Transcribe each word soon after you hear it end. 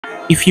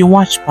If you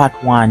watched part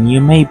 1, you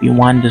may be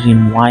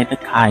wondering why the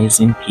car is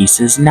in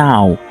pieces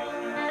now.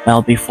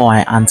 Well, before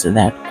I answer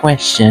that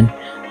question,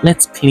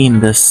 let's clean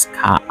this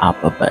car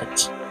up a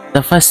bit.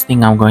 The first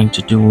thing I'm going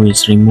to do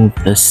is remove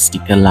the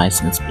sticker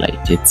license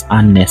plate. It's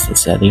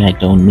unnecessary, I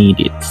don't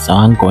need it, so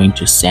I'm going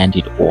to sand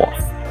it off.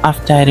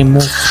 After I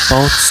remove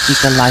both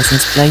sticker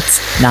license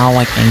plates, now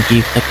I can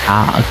give the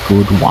car a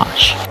good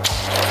wash.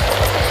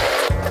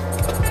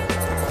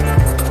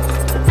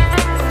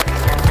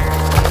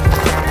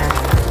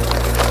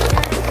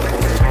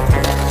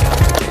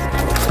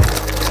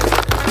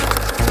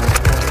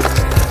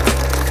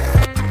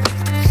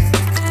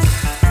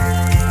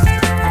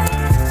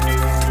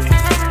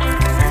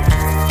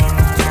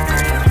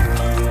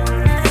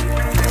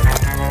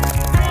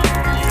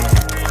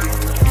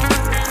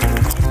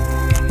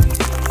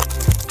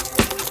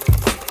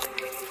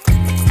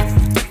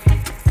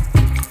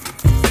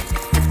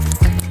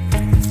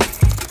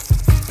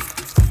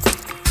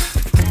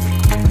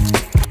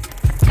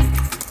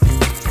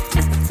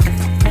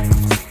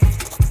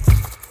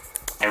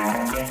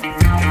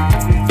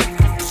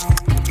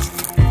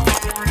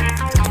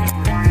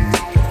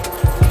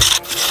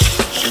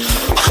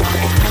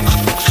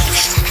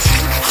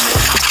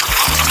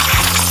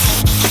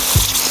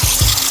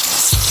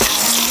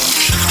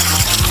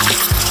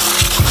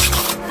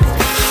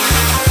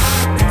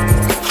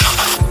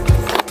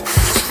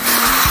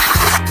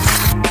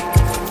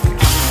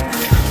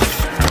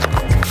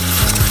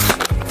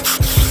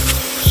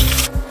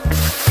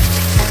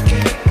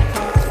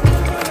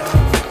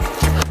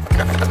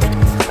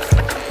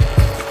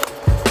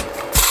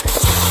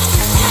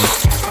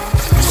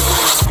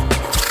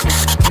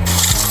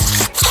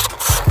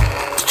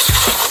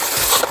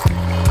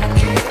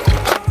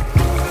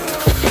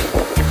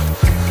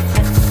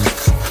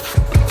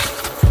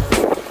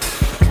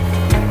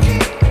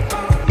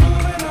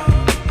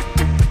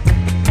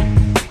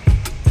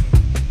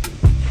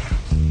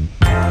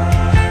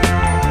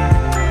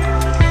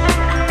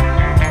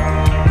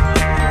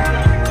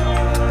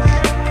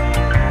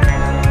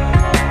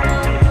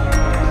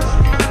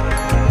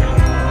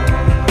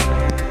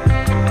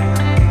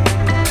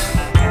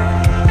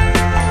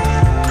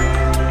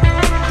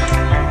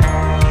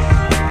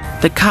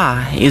 The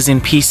car is in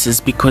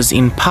pieces because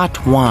in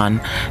part 1,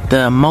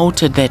 the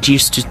motor that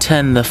used to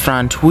turn the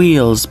front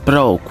wheels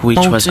broke, which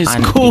was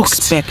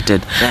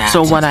unexpected.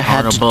 So what I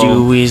had to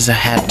do is I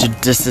had to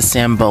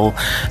disassemble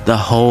the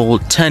whole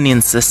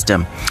turning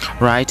system,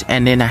 right?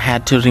 And then I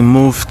had to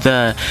remove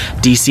the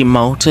DC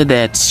motor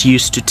that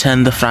used to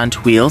turn the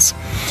front wheels.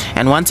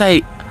 And once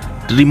I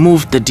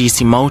removed the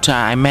DC motor,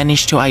 I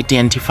managed to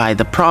identify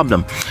the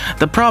problem.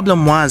 The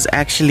problem was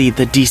actually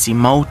the DC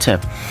motor.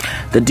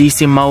 The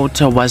DC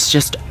motor was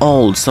just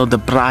old, so the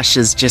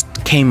brushes just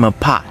came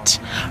apart,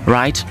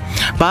 right?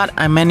 But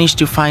I managed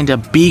to find a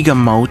bigger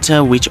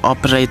motor which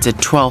operates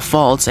at 12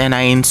 volts and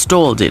I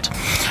installed it.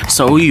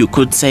 So you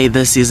could say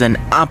this is an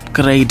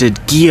upgraded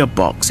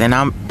gearbox, and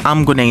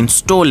I'm gonna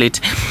install it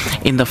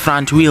in the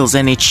front wheels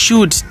and it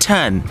should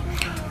turn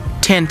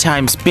 10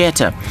 times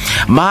better.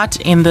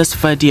 But in this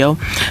video,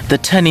 the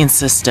turning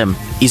system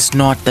is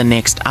not the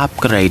next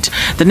upgrade.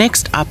 The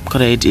next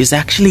upgrade is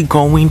actually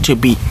going to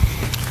be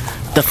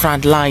the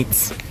front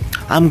lights.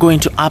 I'm going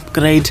to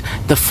upgrade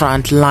the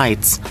front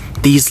lights.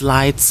 These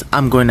lights,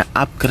 I'm going to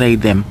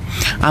upgrade them.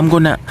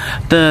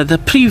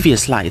 The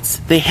previous lights,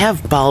 they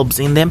have bulbs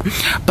in them,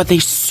 but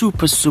they're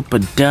super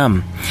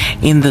dumb.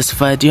 In this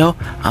video,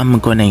 I'm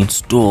going to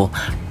install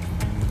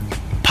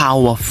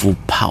powerful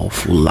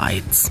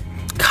lights.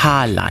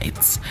 Car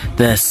lights.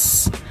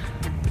 This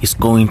is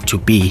going to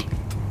be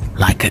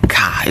like a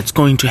car. It's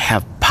going to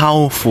have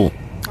powerful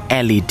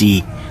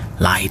LED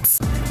lights.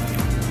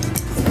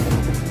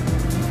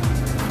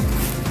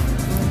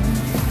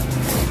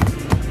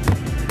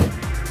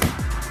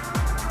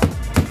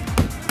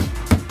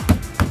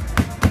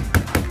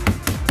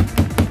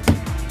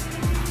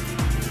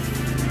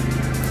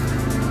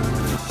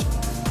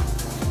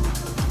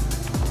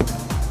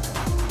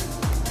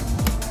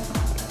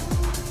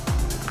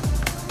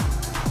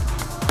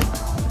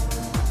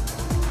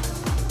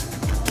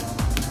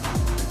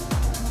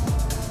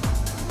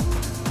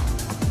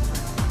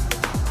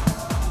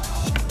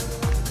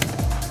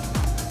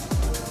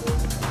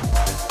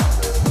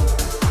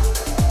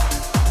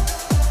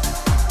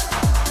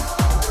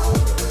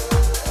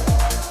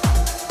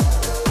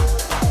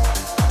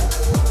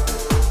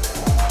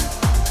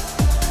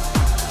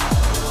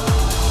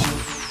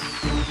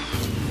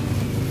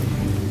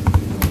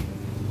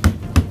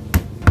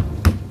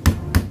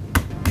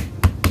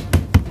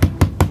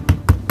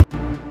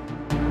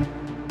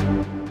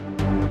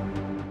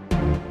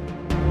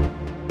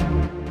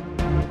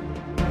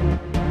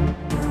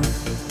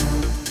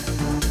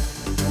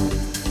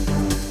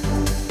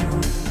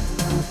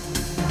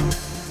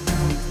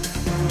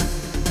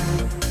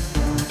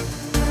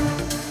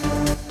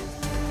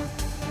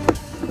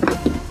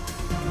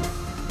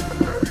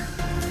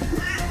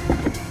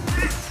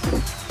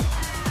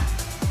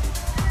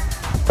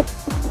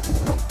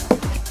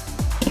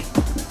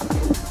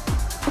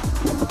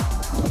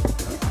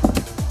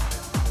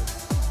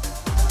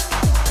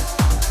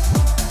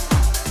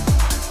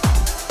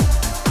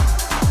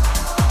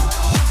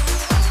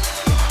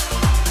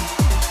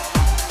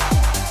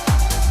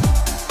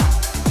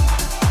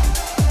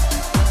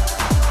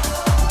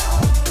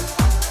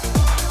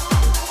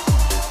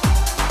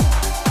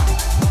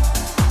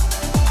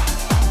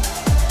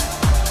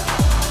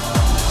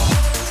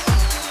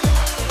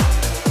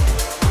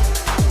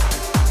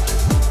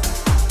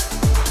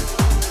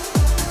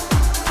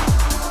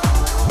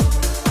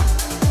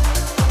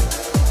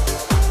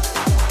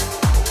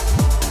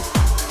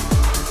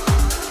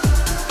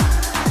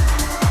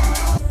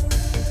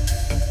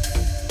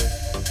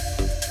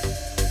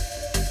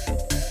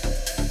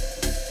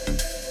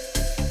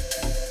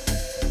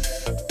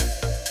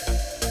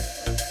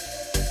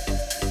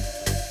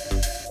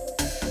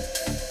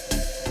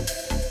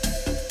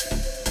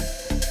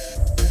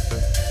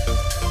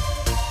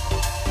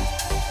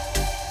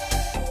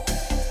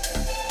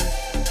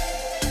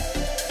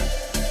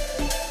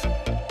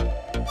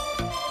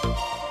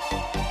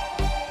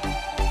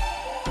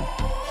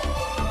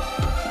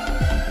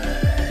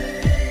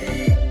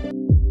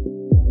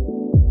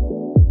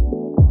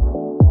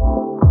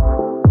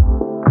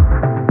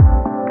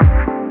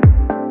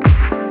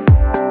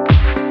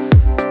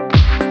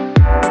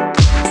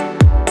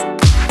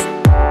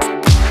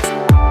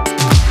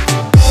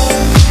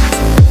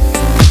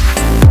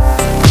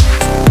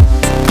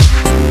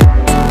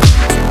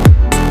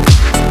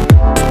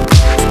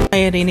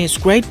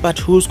 great, but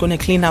who's going to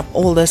clean up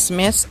all this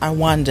mess, I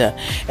wonder.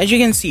 As you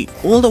can see,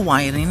 all the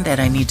wiring that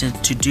I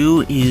needed to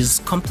do is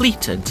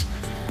completed.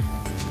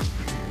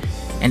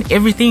 And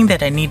everything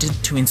that I needed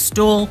to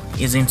install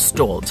is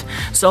installed.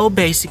 So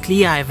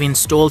basically I've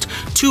installed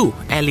 2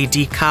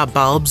 LED car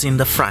bulbs in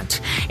the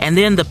front, and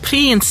then the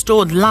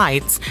pre-installed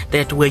lights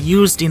that were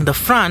used in the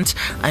front,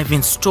 I've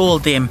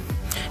installed them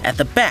at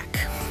the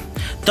back.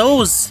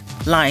 Those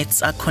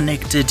lights are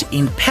connected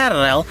in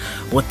parallel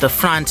with the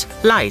front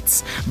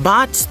lights,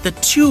 but the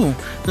 2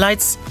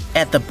 lights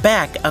at the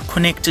back are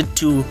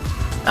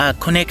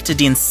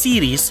connected in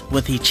series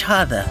with each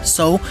other,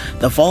 so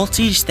the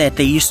voltage that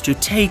they used to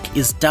take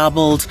is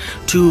doubled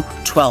to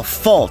 12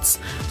 volts.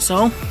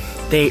 So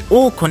they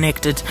all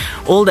connected,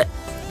 all the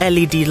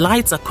LED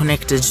lights are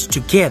connected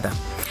together.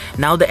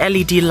 Now the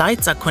LED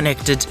lights are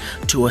connected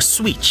to a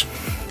switch.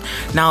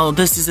 Now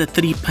this is a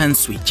 3-pin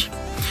switch.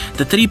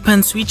 The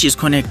 3-pin switch is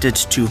connected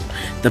to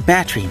the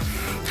battery.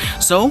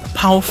 So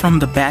power from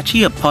the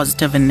battery, a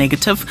positive and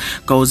negative,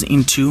 goes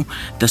into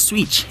the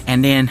switch,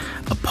 and then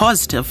a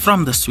positive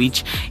from the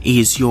switch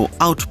is your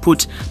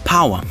output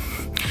power.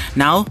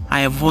 Now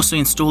I have also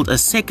installed a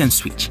second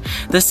switch.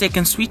 The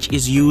second switch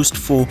is used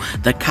for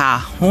the car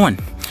horn.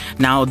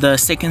 Now the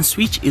second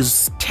switch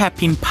is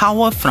tapping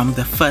power from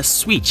the first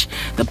switch,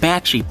 the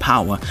battery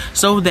power,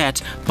 so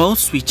that both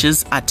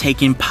switches are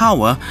taking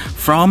power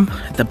from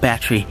the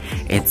battery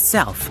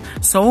itself.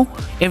 So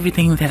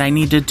everything that I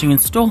needed to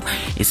install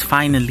is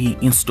finally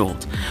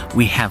installed.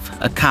 We have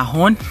a car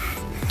horn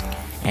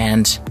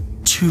and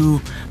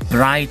 2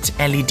 bright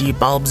LED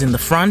bulbs in the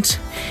front,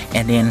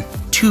 and then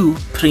 2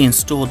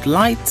 pre-installed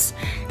lights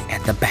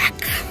at the back,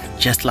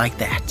 just like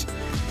that.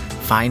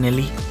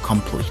 Finally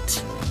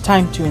complete.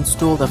 Time to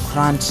install the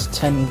front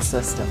turning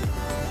system.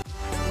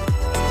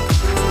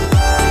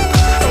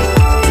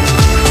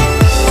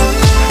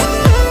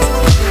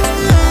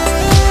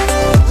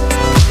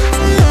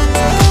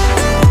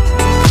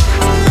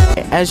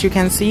 As you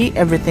can see,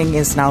 everything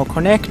is now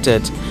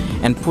connected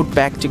and put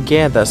back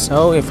together.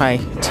 So if I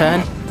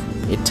turn,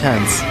 it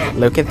turns.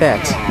 Look at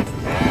that.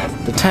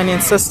 The turning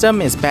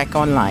system is back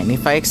online.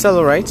 If I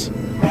accelerate,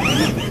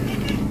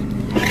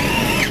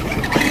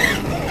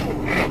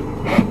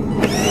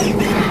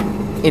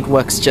 it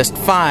works just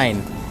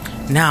fine.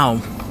 Now,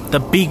 the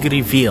big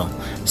reveal.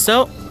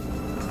 So,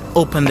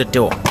 open the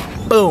door.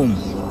 Boom!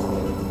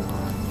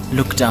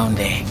 Look down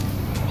there.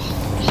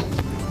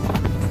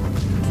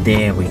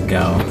 There we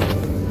go.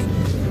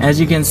 As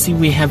you can see,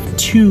 we have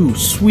 2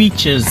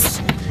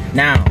 switches.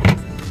 Now,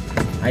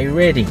 are you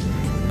ready?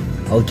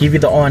 I'll give you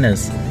the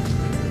honors.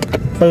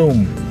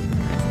 Boom!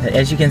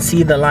 As you can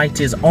see, the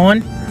light is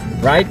on,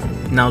 right?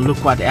 Now look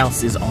what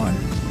else is on.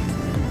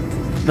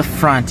 The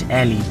front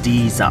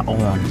LEDs are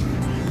on.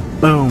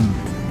 Boom!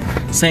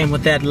 Same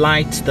with that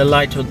light. The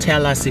light will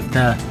tell us if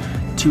the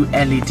 2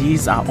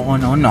 LEDs are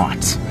on or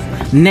not.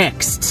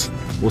 Next,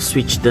 we'll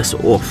switch this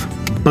off.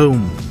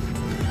 Boom!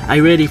 Are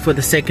you ready for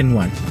the second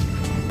one?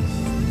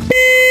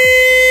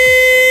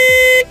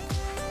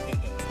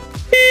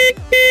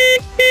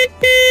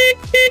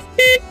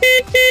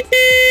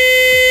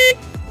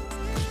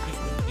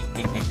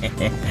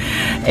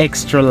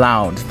 Extra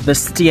loud. The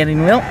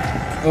steering wheel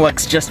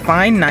works just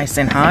fine, nice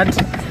and hard.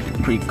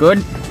 Pretty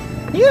good.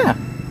 Yeah,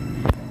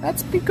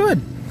 that's pretty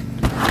good.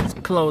 Let's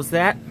close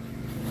that.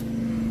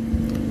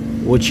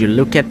 Would you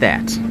look at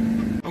that?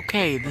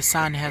 Okay, the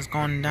sun has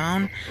gone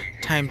down.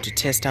 Time to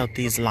test out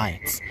these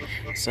lights.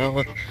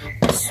 So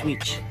the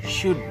switch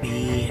should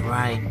be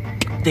right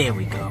there.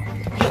 We go.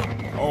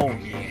 Oh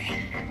yeah.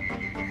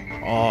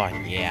 Oh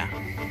yeah.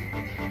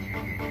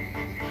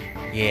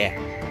 Yeah.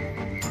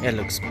 It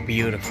looks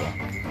beautiful.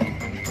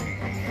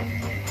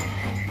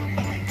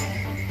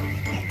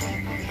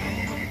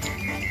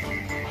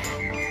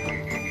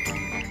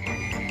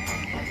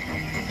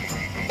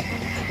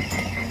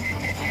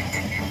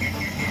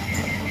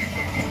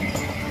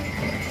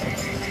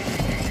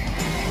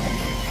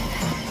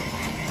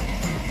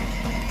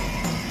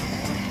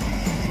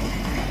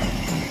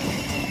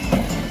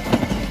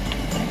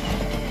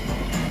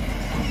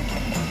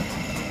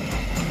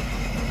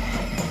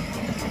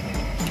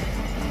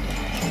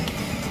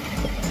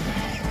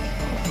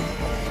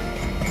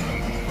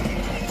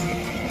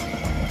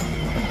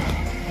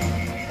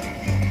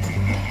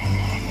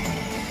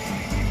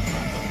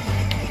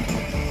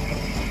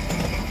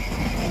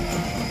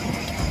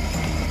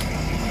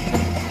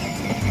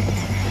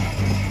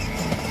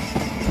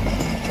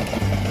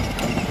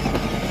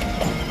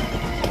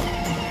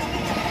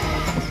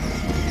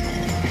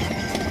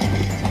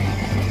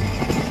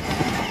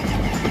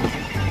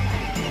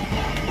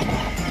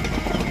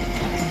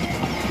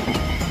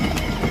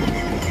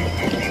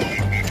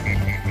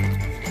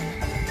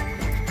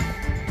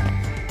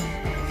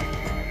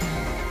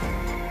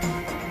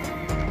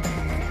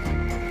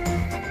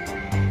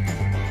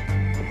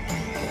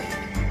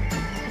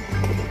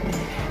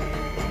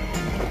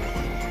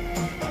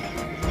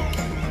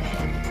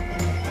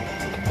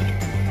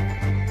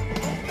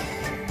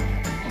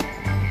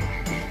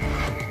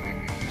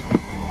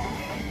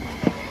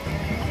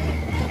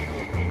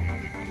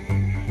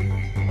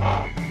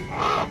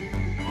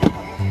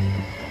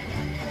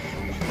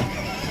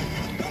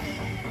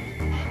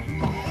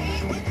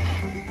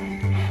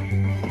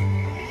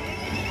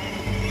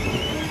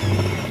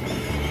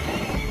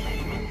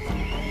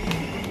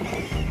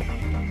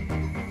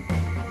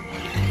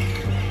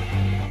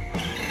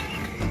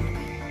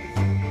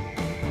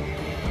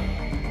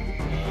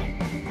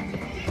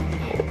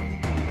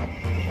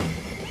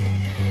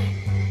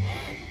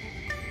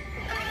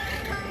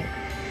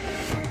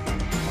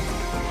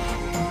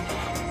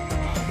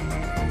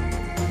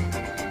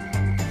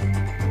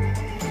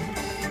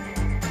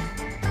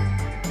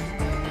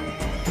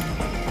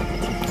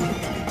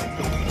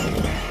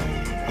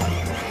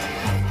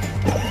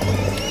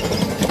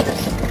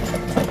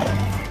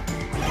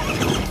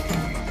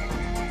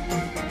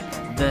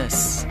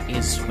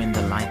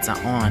 lights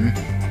are on,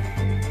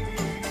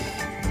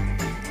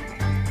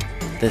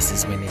 this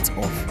is when it's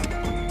off.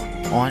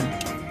 On,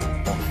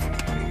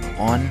 off,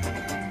 on,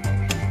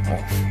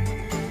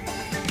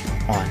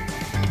 off, on.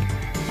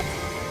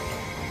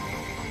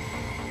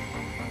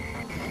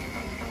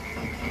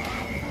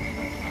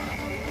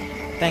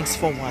 Thanks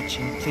for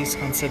watching. Please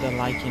consider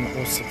liking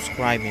or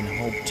subscribing.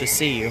 Hope to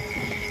see you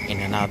in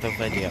another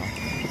video.